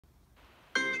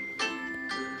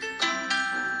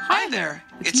there,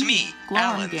 it's me,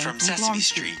 Alan from Sesame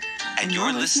Street, and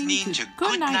you're listening to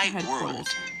Goodnight World,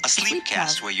 a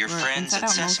sleepcast where your friends at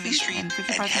Sesame Street and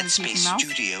Headspace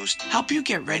Studios help you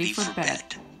get ready for bed.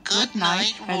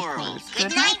 Goodnight World.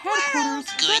 Goodnight Headquarters.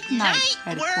 Goodnight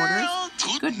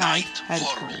Headquarters. Goodnight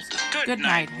Headquarters.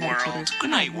 Goodnight Headquarters.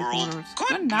 Goodnight World.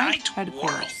 Goodnight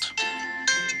Headquarters.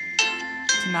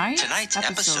 Tonight's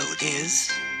episode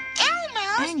is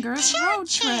Anger's Road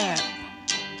Trip.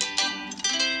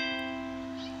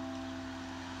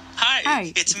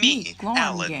 Hi, it's me,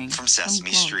 Alan from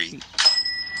Sesame Street.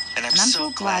 And I'm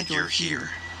so glad you're here.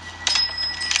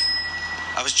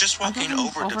 I was just walking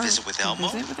over to visit with Elmo,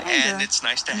 and it's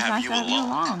nice to have you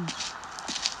along.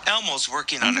 Elmo's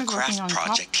working on a craft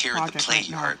project here in the play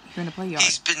yard.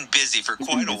 He's been busy for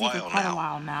quite a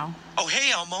while now. Oh,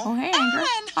 hey, Elmo. Oh, hey, Anger.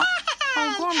 Oh,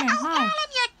 Glowworm, hi.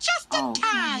 Alan, you're just in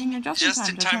time. Just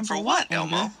in time for what,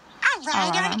 Elmo? A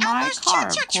ride on Elmo's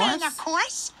choo-choo train, of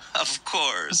course. Of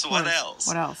course. What else?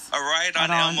 What else? A ride on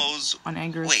Elmo's... On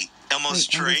Anger's... Wait, Elmo's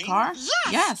train? Anger's car?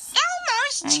 Yes.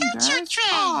 Elmo's choo-choo train.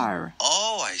 Car.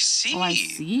 Oh, I see. Oh, I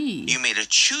see. You made a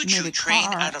choo-choo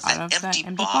train out of that empty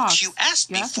box you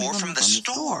asked me for from the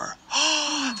store.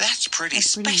 Oh, that's pretty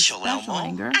special, Elmo.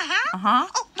 Anger. Oh,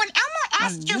 when Elmo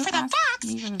asked you for the box,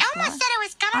 Elmo said it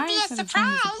was going to be a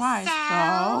surprise.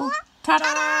 So...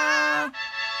 Ta-da!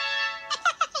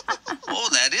 Oh,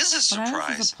 that is a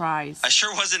surprise. I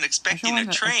sure wasn't expecting a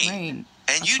train.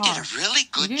 And you did a really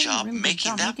good job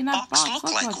making that box look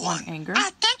like one. Anger.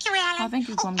 Thank you, Alan. Thank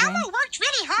you, Glowworm Gang. Elmo worked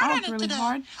really hard on it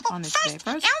today.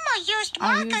 First, Elmo used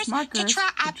markers to draw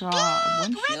a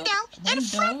big window in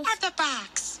front of the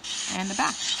box. And the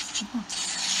back.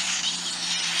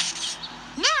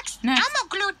 Next, Elmo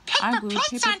glued paper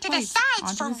plates onto the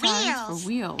sides for wheels.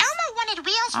 Elmo wanted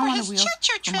wheels for his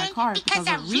choo-choo train because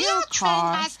a real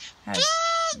train has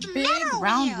big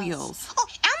round wheels. wheels. Oh,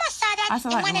 Elmo saw that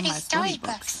in one of his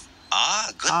storybooks.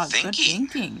 Good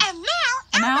thinking.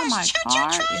 And now my choo-choo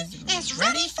car train is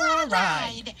ready for a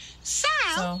ride.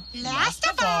 So last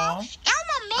of all,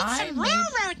 Elmo made some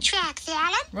railroad tracks,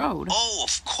 Alan. Road? Oh,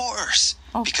 of course.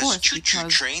 Because choo-choo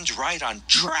trains ride on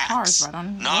tracks, cars ride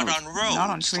on not roads, on roads, not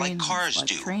on trains, like cars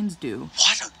do. Trains do.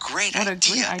 What a great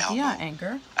idea, Elmo.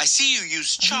 Anger. I see you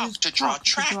use chalk to draw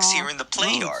tracks here in the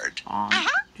play yard.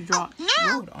 To draw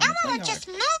now road on the play Elmo just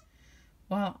yard. moved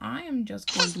Well, I am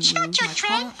just going his to move choo-choo my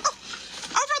train car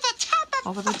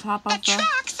over the top of the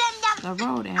tracks and the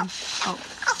road and a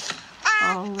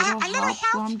little help,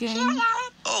 Glowworm Gang.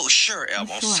 Oh, sure,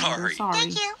 Elmo. Sure, sorry.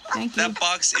 Thank you. Thank you. That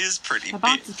box is pretty The big.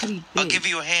 box is pretty big. I'll give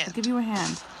you a hand. Put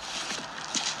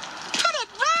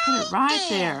Put it right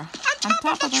there. On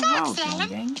top of the tracks, road, Glowworm Alan.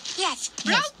 Gang. Yes,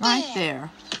 Right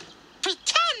there.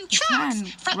 Pretend tracks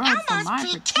for road for Elmo's my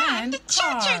pretend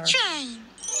car. choo-choo train.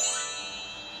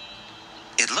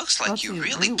 It looks like you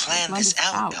really planned this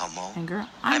out, Elmo. Anger.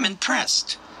 I'm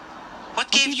impressed. What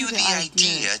gave you the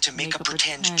idea to make a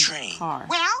pretend train? Car.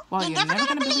 Well, you're never going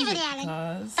to believe it,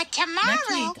 Alan. But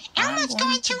tomorrow, Elmo's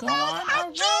going to go on a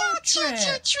real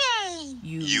choo-choo train.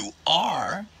 You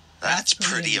are? That's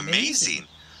pretty amazing.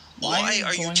 Why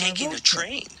are you taking a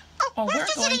train? Oh, we're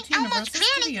visiting Elmo's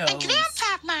granny and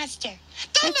grandpa monster.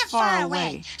 They live far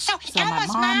away. So Elmo's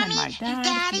my mom and mommy, my dad,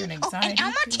 daddy, and and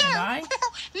Elmo too,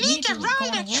 need to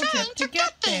ride a train to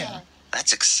get there.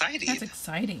 That's exciting. That's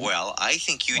exciting. Well, I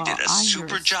think you did a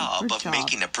super job of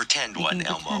making a pretend one,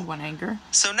 Elmo. Anger.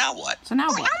 So now what? Elmo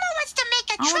wants to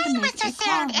make a train whistle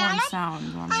sound, Alan.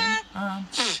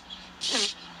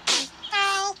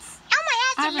 Elmo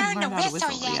hasn't learned to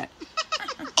whistle yet.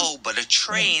 Oh, but a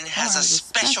train has a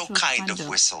special kind of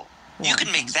whistle. You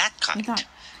can make that kind.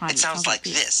 It sounds like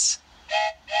this.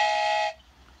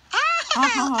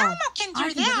 Elmo can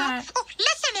do that. Oh,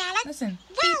 listen, Alan. Listen.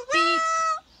 Well, well.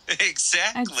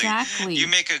 Exactly. You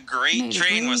make a great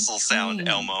train whistle sound,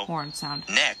 Elmo. Horn sound.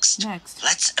 Next,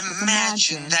 let's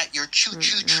imagine that your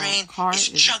choo-choo train is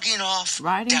chugging off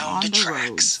down the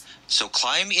tracks. So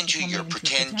climb into your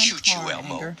pretend choo-choo,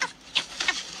 Elmo.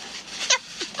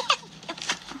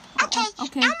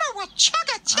 Okay, Elmo will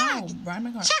chugga-chug.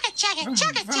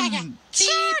 Chugga-chugga.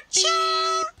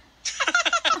 Choo-choo.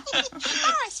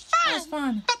 Oh, it's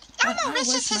fun. But Elmo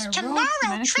wishes his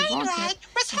tomorrow train ride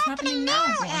was happening now,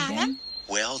 Alan.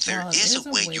 Well, there is a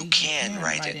way you can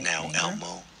ride it now,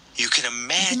 Elmo. You can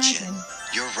imagine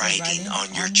you're riding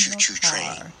on your choo-choo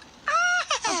train.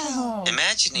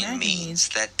 Imagining means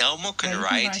that Elmo can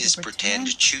ride his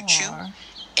pretend choo-choo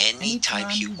anytime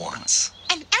he wants.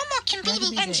 And Elmo can be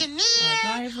the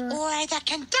engineer, or the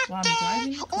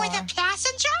conductor, or the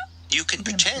passenger. You can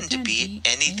pretend to be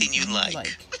anything you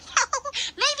like.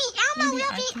 Maybe Elmo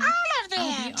will be all of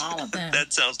them. All of them.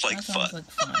 That sounds like fun.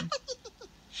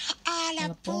 All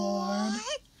aboard.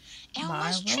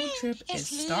 My road trip is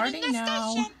starting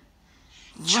now.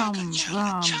 Chugga, Rum, chugga,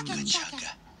 rum. chugga, chugga.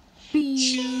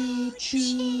 Beep,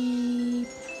 beep.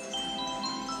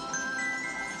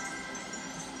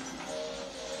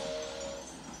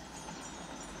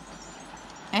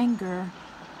 Anger.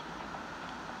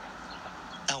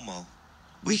 Elmo,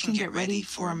 We can get ready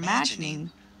for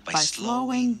imagining by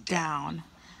slowing down.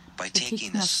 by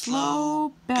Taking a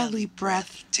slow belly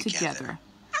breath together.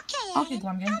 Okay,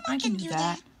 Glowworm Gang, I can do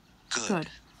that. Good.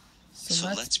 So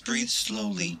let's breathe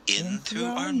slowly in through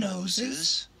our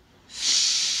noses,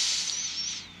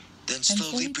 then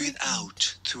slowly breathe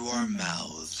out through our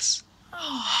mouths.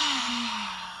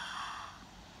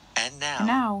 And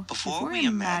now, before we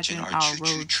imagine our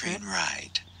choo-choo train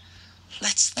ride,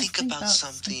 let's think about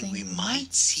something we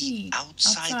might see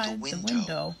outside the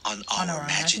window on our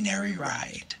imaginary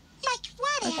ride. Like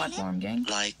what, Like what, Alan? Glowworm Gang?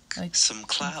 Like some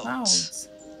clouds.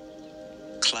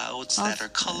 Clouds that are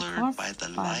colored by the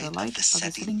light of the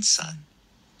setting sun.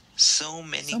 So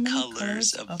many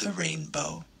colors of the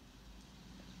rainbow.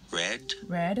 Red,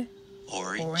 Red,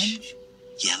 orange,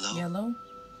 yellow, yellow,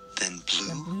 then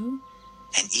blue, blue,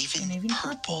 and even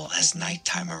purple as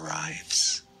nighttime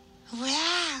arrives.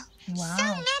 Wow.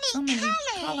 Wow, So many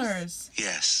colors.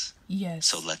 Yes, Yes.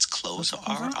 so let's close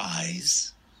our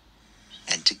eyes.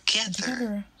 And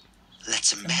together,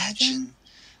 let's imagine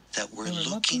that we're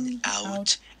looking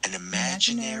out an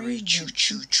imaginary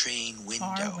choo-choo train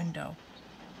Car window. window.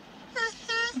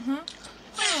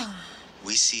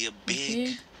 We see a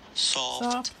big,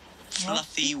 soft,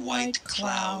 fluffy white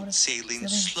cloud sailing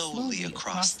slowly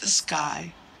across the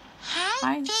sky.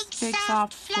 Hi, big,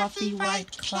 soft, fluffy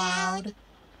white cloud.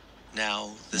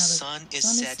 Now the sun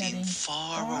is setting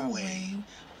far away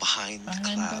behind the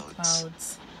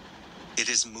clouds. It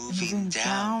is moving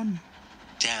down,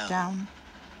 down,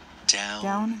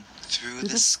 down through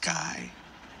the sky.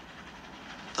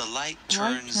 The light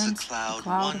turns the cloud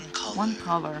one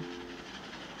color,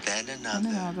 then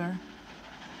another,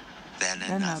 then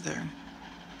another.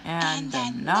 and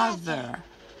another.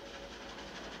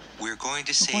 We're going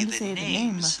to say the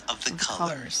names of the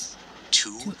colors,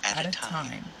 two at a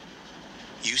time.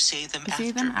 You say them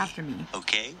after me,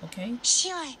 okay? Okay?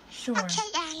 Sure. Okay,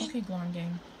 Alan. Okay, Glowworm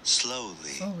Gang.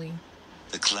 Slowly,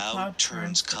 the cloud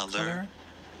turns color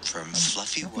from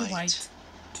fluffy white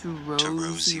to to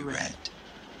rosy red.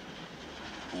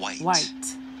 White,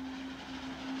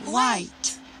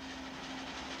 White.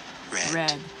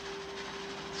 red.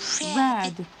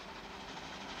 Red.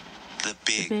 The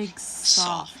big,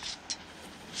 soft,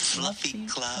 fluffy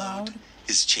cloud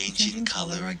is changing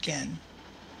color again.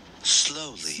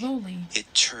 Slowly,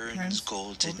 it turns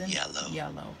golden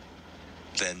yellow.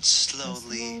 Then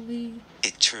slowly,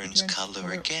 it turns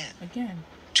color again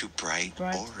to bright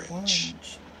orange.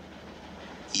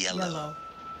 Yellow,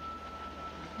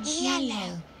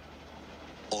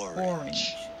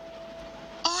 orange.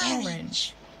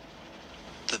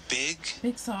 The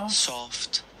big,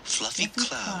 soft, fluffy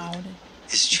cloud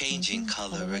is changing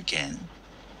color again.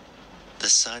 The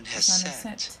sun has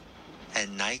set,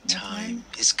 and nighttime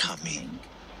is coming.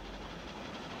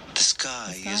 The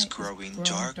sky is growing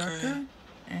darker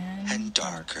and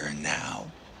darker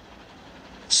now.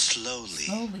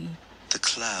 Slowly, the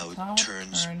cloud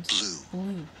turns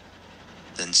blue.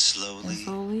 Then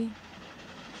slowly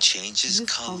changes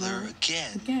color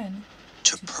again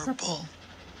to purple.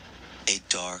 A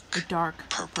dark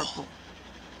purple.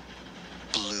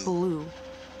 Blue.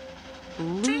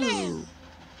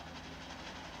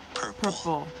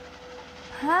 Purple.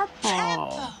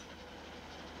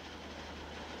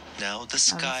 Now the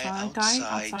sky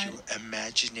outside your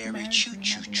imaginary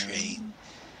choo-choo train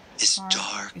is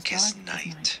dark as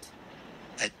night.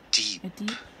 A deep,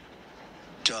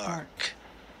 dark,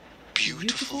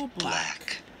 beautiful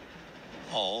black,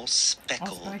 all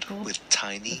speckled with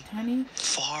tiny,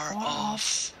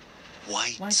 far-off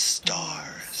white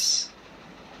stars.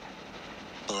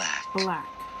 Black,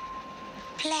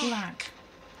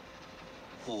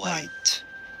 white.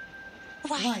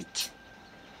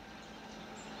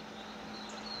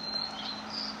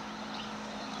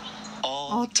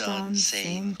 All done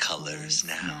same colors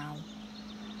now.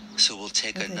 So we'll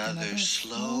take another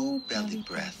slow belly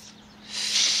breath.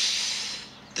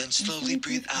 Then slowly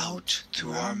breathe out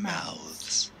through our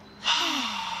mouths.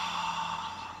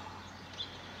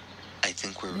 I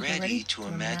think we're ready to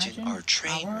imagine our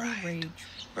train ride.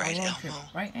 Right, Elmo?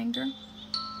 Right, Anger?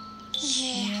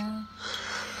 Yeah.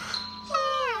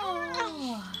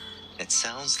 It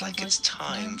sounds like it's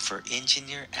time for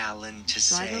Engineer Alan to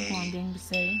Driver Glowworm say, Gang to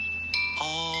say,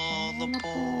 all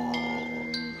aboard.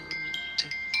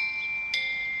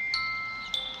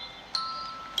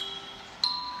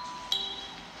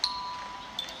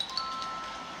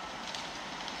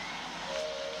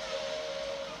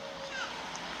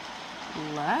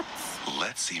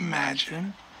 Let's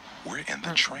imagine we're in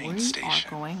the train station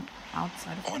going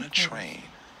outside of on a train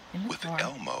with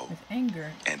Elmo with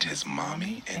Anger and his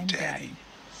mommy and daddy.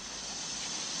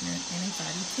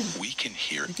 We can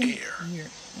hear air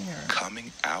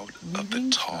coming out of the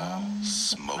tall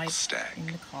smokestack in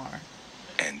the car.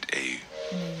 And a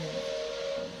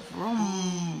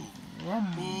Vroom,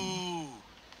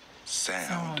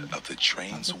 sound of the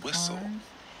train's whistle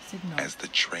as the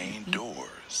train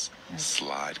doors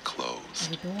slide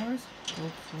closed. The doors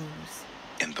go close.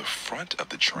 In the front of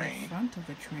the train,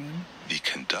 the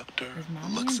conductor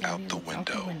looks out the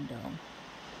window.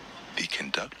 The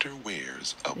conductor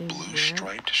wears a blue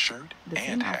striped shirt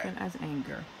and hat. As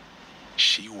Anger.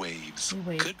 She waves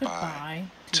goodbye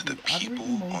to the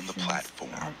people on the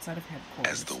platform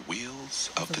as the wheels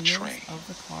of the train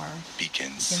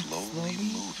begin slowly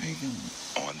moving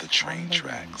on the train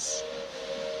tracks.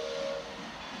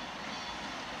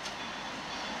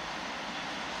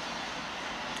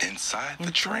 Inside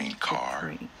the train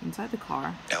car,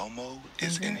 Elmo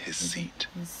is in his seat,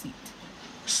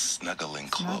 snuggling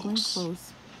close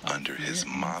under his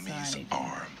mommy's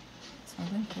arm.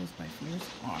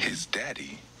 His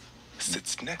daddy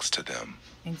sits next to them,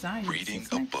 reading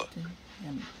a book.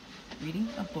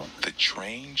 The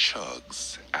train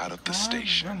chugs out of the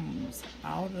station.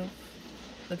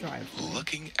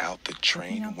 Looking out the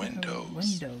train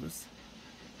windows,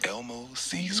 Elmo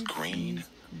sees green,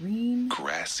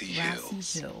 grassy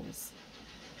hills.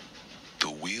 The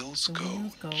wheels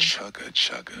go chugga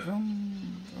chugga,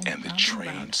 and the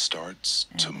train starts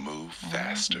to move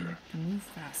faster.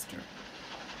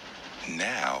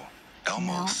 Now,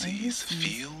 Elmo sees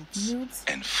fields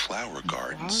and flower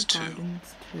gardens too.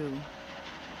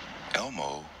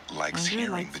 Elmo likes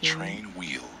hearing the train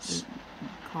wheels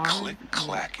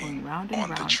click-clacking on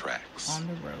the tracks.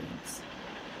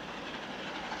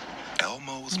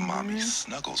 Elmo's mommy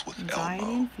snuggles with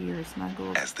Elmo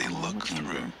as they look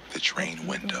through the train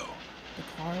window.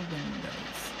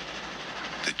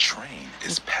 The train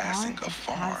is passing a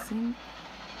farm,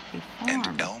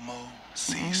 and Elmo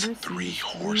sees 3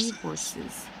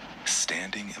 horses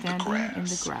standing in the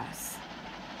grass.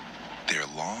 Their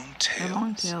long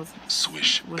tails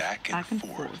swish back and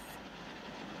forth,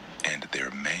 and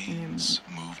their manes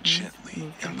move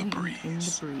gently in the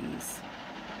breeze.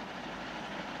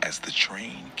 As the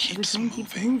train keeps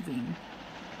moving,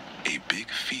 a big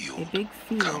field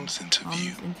comes into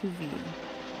view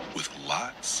with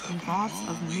lots of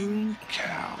mooing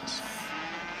cows.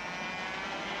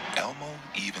 Elmo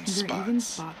even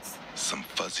spots some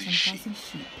fuzzy sheep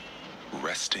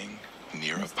resting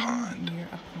near a pond.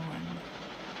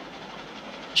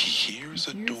 He hears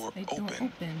a door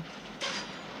open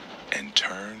and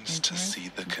turns to see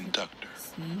the conductor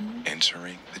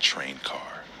entering the train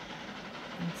car.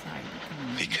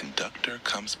 The conductor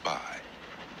comes by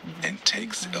and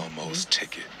takes Elmo's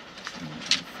ticket.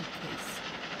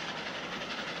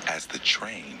 As the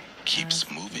train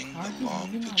keeps moving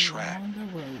along the track,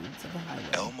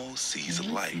 Elmo sees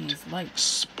light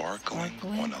sparkling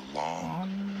on a long,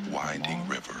 winding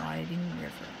river.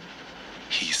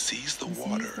 He sees the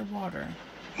water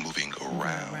moving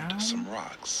around some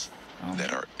rocks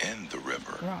that are in the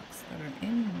river.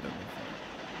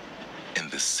 In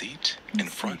the seat in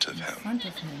front of him,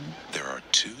 there are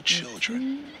 2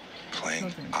 children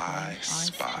playing I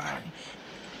Spy.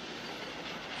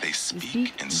 They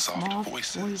speak in soft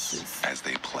voices as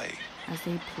they play,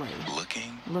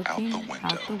 looking out the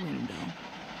window.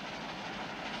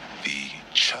 The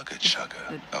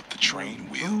chugga-chugga of the train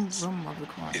wheels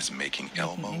is making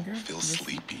Elmo feel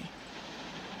sleepy.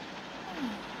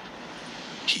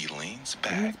 He leans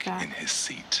back in his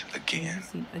seat again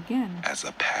as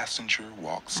a passenger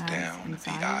walks down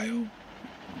the aisle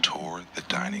toward the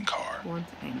dining car.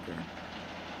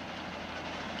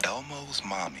 Elmo's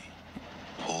mommy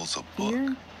pulls a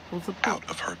book out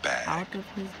of her bag.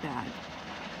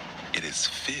 It is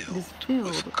filled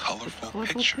with colorful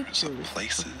pictures of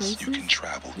places you can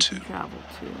travel to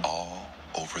all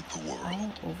over the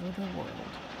world.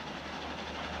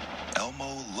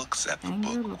 Elmo looks at the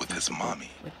book with his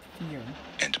mommy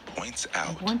and points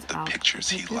out the pictures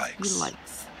he likes.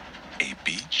 A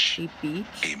beach,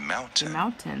 a mountain,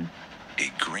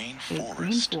 a green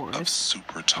forest of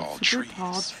super tall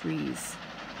trees.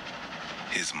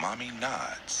 His mommy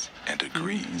nods and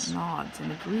agrees.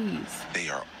 They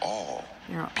are all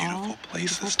beautiful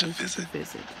places to visit.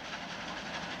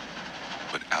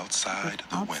 But outside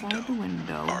the window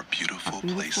are beautiful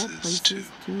places too.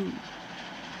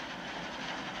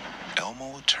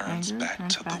 Elmo turns back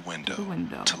to the window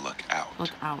to look out.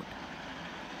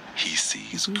 He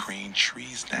sees green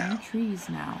trees now.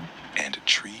 And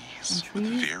trees with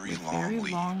very long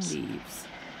leaves.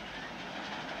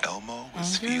 Elmo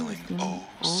is feeling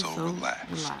so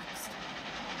relaxed.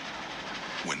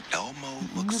 When Elmo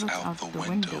looks out the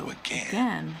window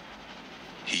again,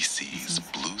 he sees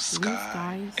blue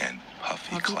sky and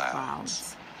puffy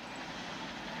clouds.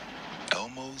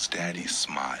 Elmo's daddy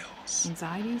smiles.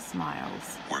 Anxiety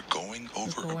smiles. We're going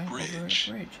over a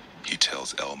bridge, he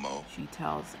tells Elmo. She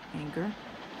tells Anger.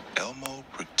 Elmo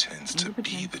pretends to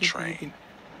be the train,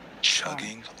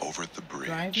 chugging over the bridge.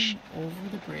 Driving over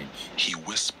the bridge. He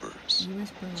whispers,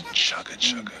 chugga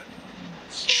chugga,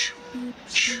 choo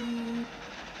choo.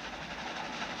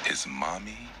 His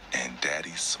mommy and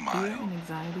daddy smile. Fear and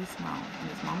anxiety smile. And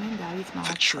his mommy and daddy smile.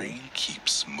 The train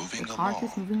keeps moving along. The car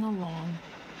keeps moving along.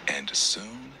 And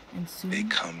soon they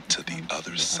come to the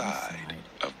other side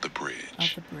of the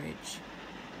bridge.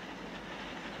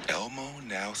 Elmo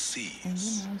now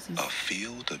sees a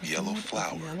field of yellow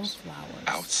flowers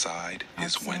outside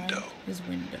his window.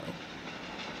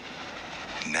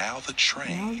 Now the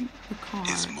train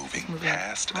is moving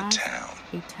past a town.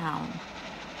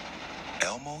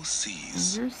 Elmo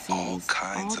sees all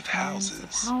kinds of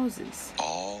houses,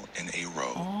 all in a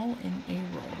row,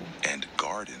 and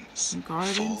gardens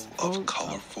full of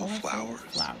colorful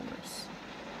flowers.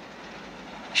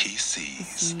 He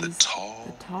sees the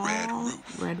tall red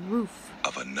roof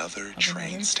of another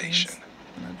train station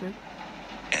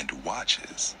and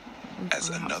watches as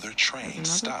another train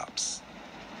stops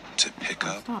to pick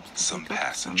up some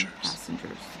passengers.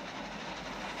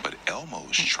 But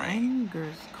Elmo's train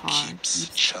keeps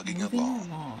chugging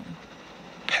along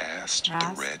past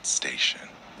the red station.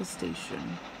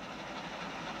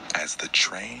 As the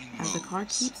train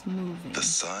moves, the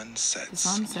sun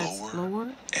sets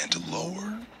lower and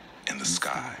lower in the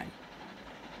sky.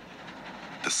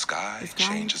 The sky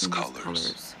changes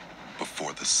colors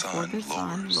before the sun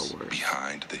lowers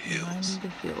behind the hills.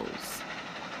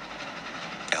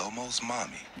 Elmo's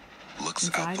mommy looks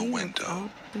out the window,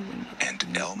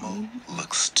 and Elmo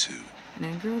looks too.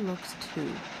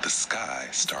 The sky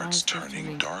starts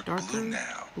turning dark blue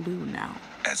now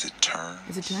as it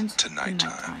turns to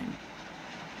nighttime.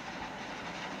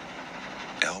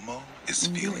 Elmo is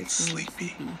feeling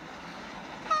sleepy.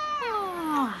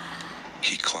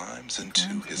 He climbs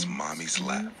into his mommy's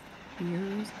lap.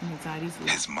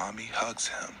 His mommy hugs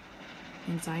him,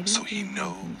 so he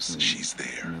knows she's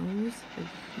there,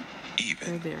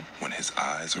 even when his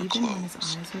eyes are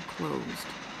closed.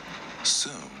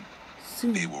 Soon,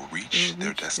 they will reach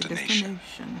their destination.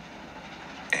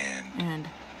 And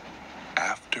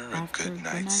after a good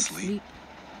night's sleep,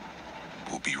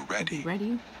 we'll be ready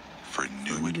for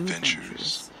new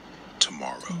adventures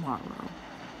tomorrow.